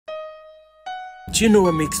Do you know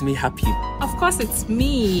what makes me happy? Of course it's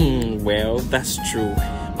me. Well, that's true.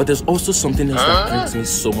 But there's also something else that brings me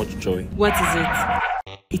so much joy. What is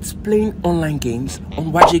it? It's playing online games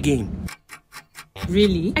on WAJE3.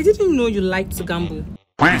 Really? I didn't know you liked to gamble.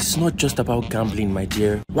 It's not just about gambling, my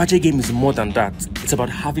dear. WAJE3 is more than that. It's about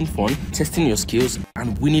having fun, testing your skills,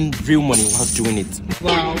 and winning real money while doing it.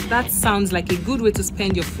 Wow, that sounds like a good way to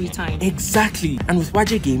spend your free time. Exactly. And with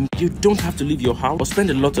WAJE3, you don't have to leave your house or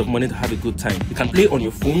spend a lot of money to have a good time. You can play on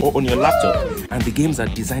your phone or on your laptop. And the games are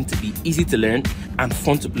designed to be easy to learn and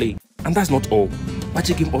fun to play. And that's not all.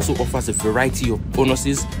 WAJE3 also offers a variety of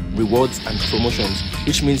bonuses, rewards, and promotions,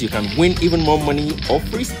 which means you can win even more money or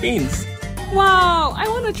free spins. Wow, I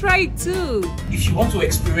want to try it too. If you want to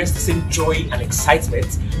experience the same joy and excitement,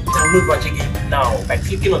 download WAJE3 now by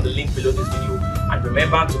clicking on the link below this video. And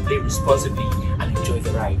remember to play responsibly and enjoy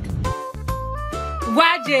the ride.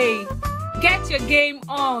 WAJE, get your game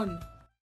on.